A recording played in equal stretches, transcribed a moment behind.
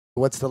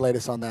What's the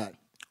latest on that?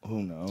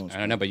 Who knows? I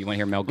don't know, but you want to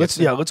hear Mel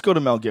Gibson? Let's go to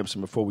Mel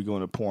Gibson before we go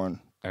into porn.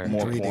 All right.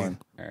 More 3D. porn.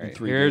 All right.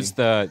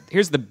 3D.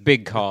 Here's the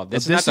big call.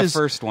 This is not the is-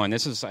 first one.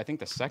 This is, I think,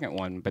 the second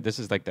one. But this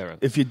is like the.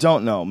 If you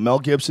don't know, Mel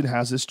Gibson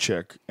has this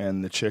chick,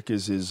 and the chick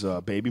is his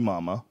baby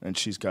mama, and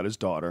she's got his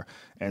daughter.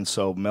 And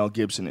so Mel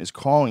Gibson is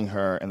calling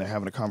her, and they're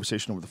having a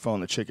conversation over the phone.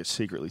 The chick is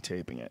secretly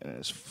taping it, and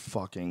it's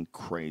fucking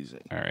crazy.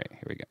 All right,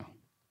 here we go.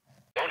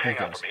 Don't hang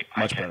up on me.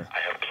 Much better. I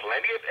have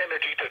plenty of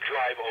energy to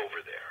drive over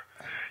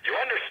there. You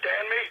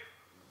understand me?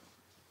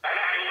 And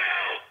I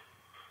will.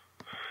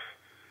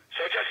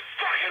 So just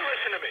fucking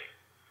listen to me.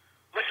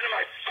 Listen to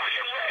my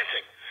fucking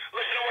ranting.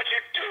 Listen to what you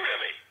do to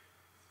me.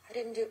 I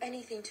didn't do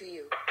anything to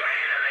you. A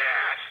pain in the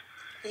ass.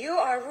 You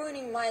are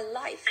ruining my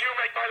life. You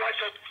make my life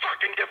so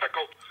fucking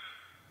difficult.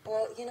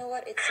 Well, you know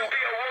what? It's Be a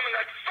woman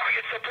that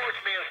fucking supports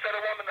me instead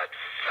of a woman that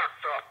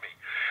sucks off me.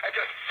 And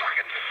just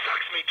fucking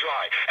sucks me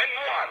dry. And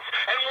wants.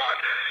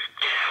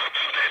 Get out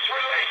of this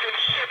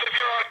relationship if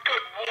you're a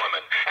good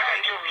woman and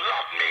you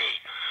love me.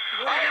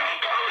 I don't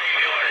believe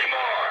you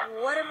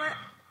anymore.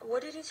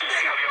 What did you just Sick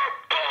say? of your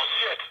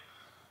bullshit.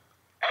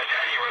 Has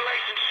any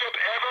relationship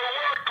ever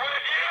worked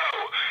with you?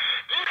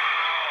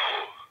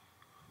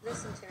 No!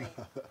 Listen to me.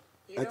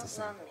 You That's don't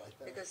the love same me like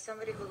that. because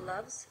somebody who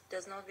loves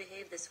does not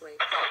behave this way.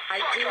 Fuck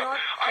I do up. not.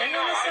 I Hang know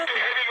on a I'm second.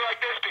 behaving like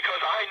this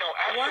because I know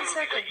One absolutely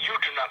second. that you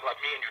do not love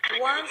me and you treat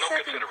me One with no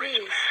second,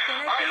 consideration. please.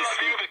 Can I I please love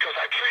you speak? because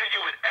I treated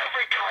you with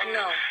every kindness,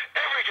 No.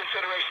 every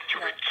consideration. You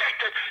No.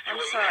 rejected. You I'm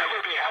will sorry. never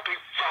be happy.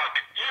 Fuck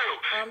you.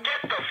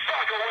 Get the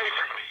fuck away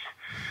from me.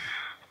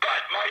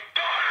 But my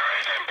daughter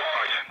is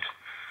important.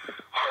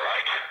 All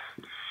right?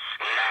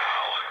 Now,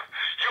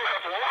 you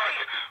have one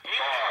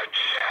more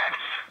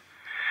chance.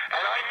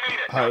 And I mean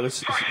it. All right, Now,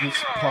 let's fucking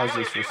pause go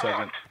this if for a you second.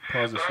 want.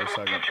 Pause this But for a I will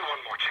second. give you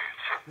one more chance.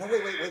 No,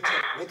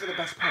 wait to the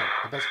best part.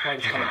 The best part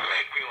is You coming.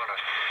 make me want to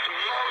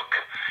smoke.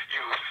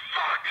 You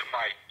fuck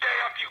my day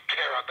up. You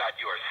care about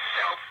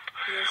yourself.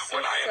 You're so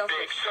when I am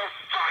being selfish. so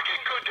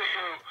fucking good to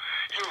you,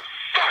 you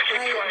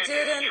fucking try I and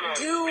didn't destroy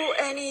do me.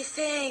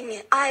 anything.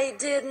 I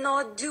did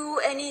not do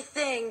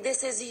anything.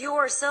 This is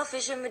your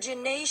selfish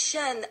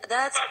imagination.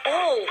 That's Shut the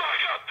all.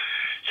 fuck up.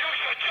 You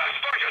should just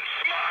fucking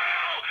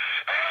smile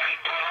and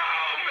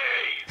blow me.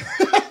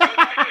 'Cause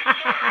I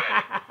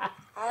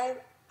deserve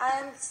it.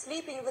 I'm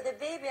sleeping with a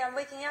baby. I'm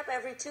waking up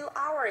every 2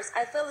 hours.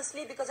 I fell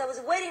asleep because I was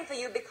waiting for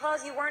you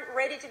because you weren't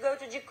ready to go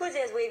to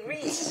jacuzzi as we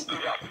agreed.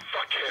 Yeah,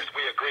 fuck yes,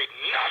 we agreed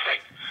nothing.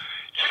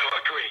 You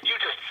agreed. You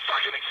just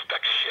fucking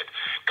expect shit.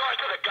 Go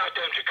to the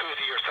goddamn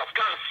jacuzzi yourself.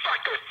 Go to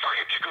the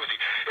fucking jacuzzi.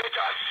 It's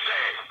the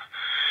same.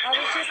 I was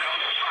You have just- no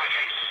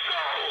fucking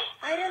soul.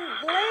 I didn't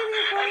blame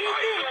you for And my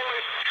anything. soul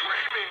is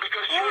screaming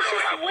because I you was don't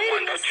just have waiting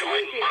one to and join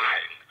sleeping.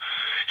 mine.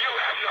 You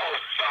have no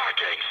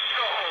fucking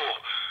soul.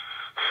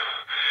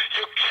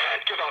 You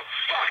can't give a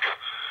fuck.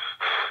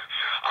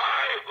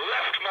 I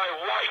left my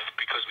wife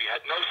because we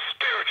had no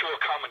spiritual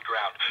common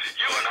ground.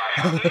 You and I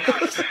have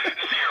none.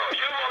 Zero.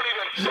 You won't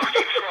even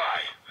fucking try.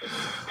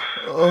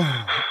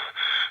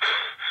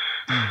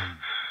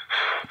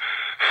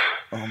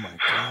 Oh my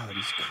God,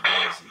 he's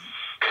crazy.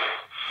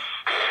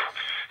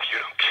 You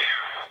don't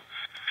care.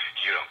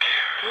 You don't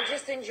care. You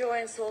just enjoy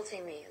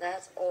insulting me.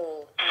 That's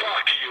all.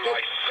 Fuck you. But-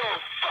 I so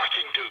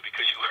fucking do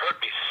because you hurt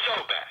me so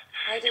bad.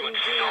 I You didn't do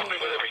insult me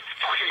with anything. every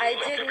fucking I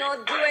look, did every not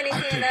do breath.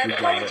 anything, and I think we got it.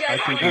 apologize I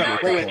for think we got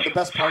it. Wait, nothing. the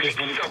best part is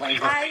when he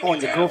claims I that, oh,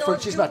 and your did girlfriend,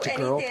 not she's do not your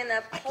girl. anything, and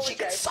I She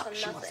can apologize suck, for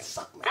she wants to nothing.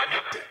 suck my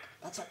dick.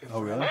 That's not your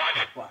Oh, really?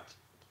 friend. What?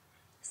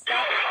 You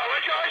Stop.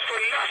 apologize for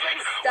nothing?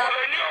 Stop. Well,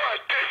 then you're a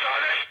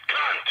dishonest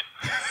cunt.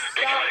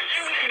 Because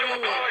you need to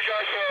screaming.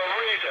 apologize for a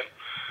reason.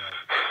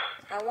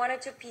 I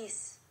wanted to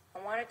peace. I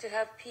wanted to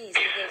have peace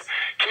because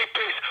Keep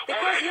peace. Because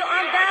Well, you're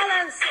that's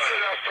unbalanced. not good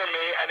enough for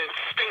me, and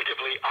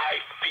instinctively I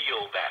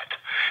feel that.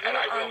 And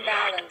You're I will not be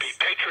unbalanced.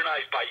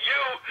 patronized by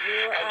you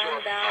You're and your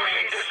fucking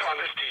unbalanced.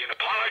 dishonesty and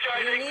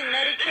apologizing. You need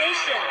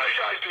medication. You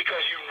apologize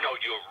because you know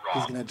you're wrong.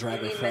 He's going to drag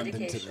You her need friend into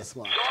medication. this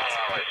one. That's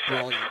all I said.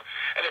 Brilliant.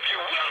 And if you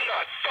will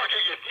not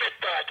fucking admit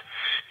that,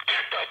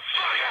 get the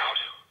fuck out.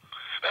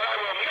 Then I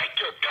will make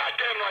your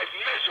goddamn life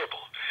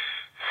miserable.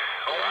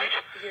 All right?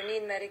 you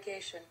need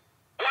medication.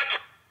 What?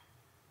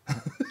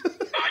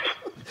 What?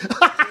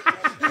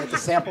 That's a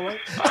sample, right?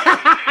 You're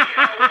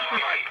a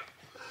woman,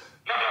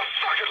 not a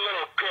fucking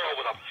little girl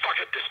with a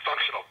fucking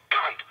dysfunctional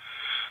cunt.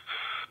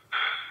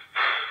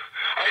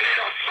 I need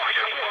a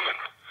fucking woman.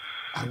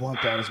 I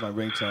want that as my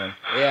ringtone.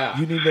 Yeah.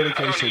 You need I don't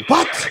medication. need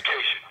What?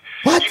 medication.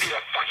 What? You need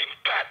a fucking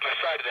bat in the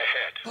side of the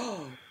head.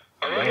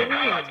 All right?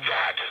 How about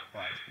that?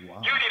 Wow.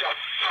 You need a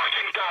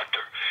fucking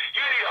doctor.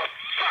 You need a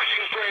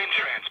fucking brain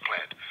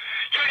transplant.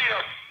 You need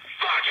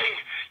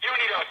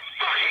a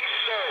fucking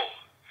soul.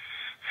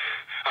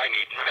 I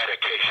need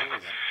medication.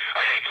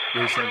 I need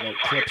You're someone saying who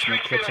like fucking clips,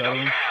 make treats me clips out of like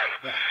a them? man,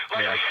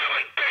 like a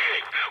human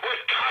being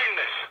with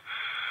kindness,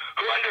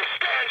 who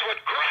understands what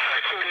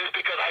gratitude is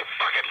because I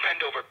fucking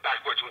bend over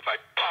backwards with my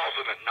balls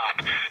in a knot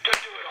to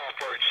do it all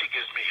for her, and she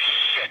gives me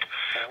shit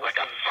like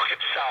a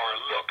fucking sour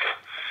look,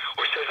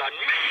 or says I'm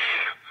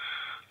mean.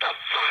 The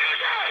fuck is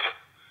that?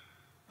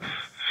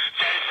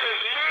 This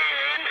is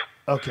mean.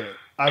 Okay,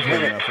 I've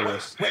had enough of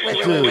this. Dude,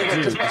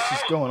 this is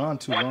going on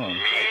too long.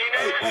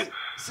 Wait.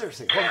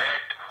 Seriously,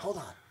 hold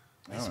on.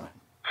 This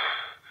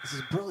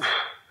is brilliant. You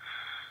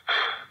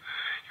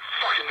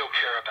fucking don't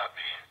care about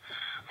me.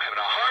 I'm having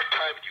a hard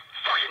time and you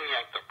fucking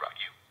yanked the rug,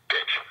 you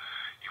bitch.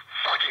 You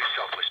fucking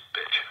selfless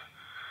bitch.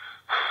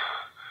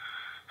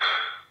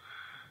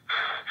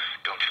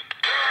 Don't you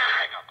dare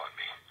hang up on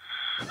me.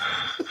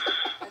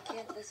 I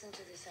can't listen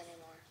to this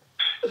anymore.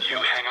 You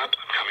hang up,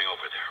 I'm coming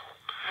over there.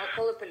 I'll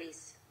call the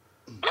police.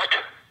 What?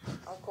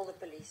 I'll call the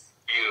police.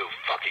 You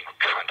fucking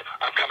cunt.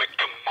 I'm coming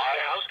to my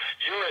house.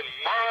 You're in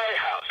my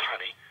house,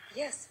 honey.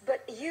 Yes,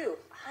 but you,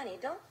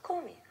 honey, don't call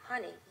me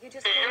honey. You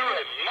just call You're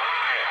me. in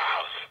my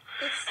house.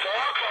 So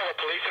I'll call the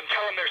police and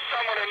tell them there's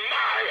someone in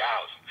my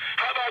house.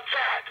 How about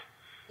that?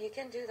 You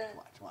can do that.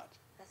 Watch.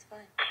 That's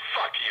fine.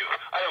 Fuck you.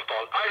 I don't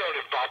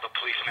involve the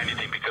police in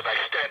anything because I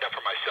stand up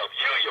for myself.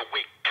 You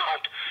weak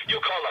cunt.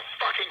 You call the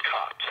fucking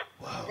cops.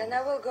 Then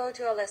I will go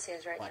to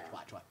Alessia's right now.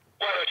 Watch.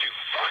 Why don't you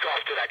fuck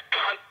off to that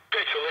cunt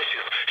bitch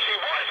Alicia's? She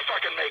was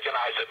fucking making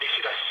eyes at me.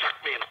 She'd have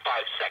sucked me in 5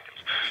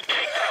 seconds.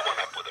 Take that one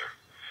up with her.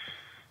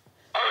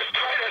 I was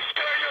trying to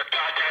spare your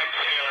goddamn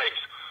feelings.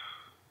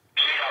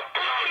 She'd have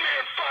blown me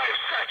in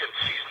 5 seconds.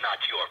 She's not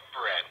your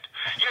friend.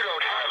 You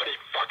don't have any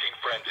fucking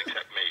friends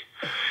except me.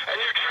 And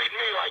you treat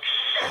me like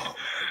shit.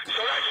 So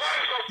that's why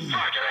I'm so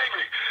fucking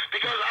angry.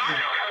 Because I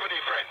don't have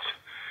any friends.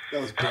 That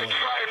was And I brilliant.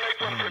 try and make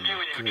one from you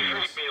and you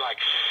treat me like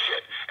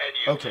shit. And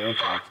you Okay.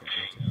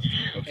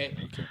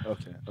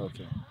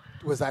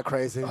 Was that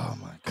crazy? Oh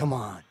my God. Come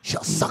on.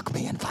 She'll suck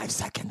me in 5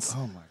 seconds.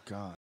 Oh my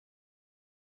God.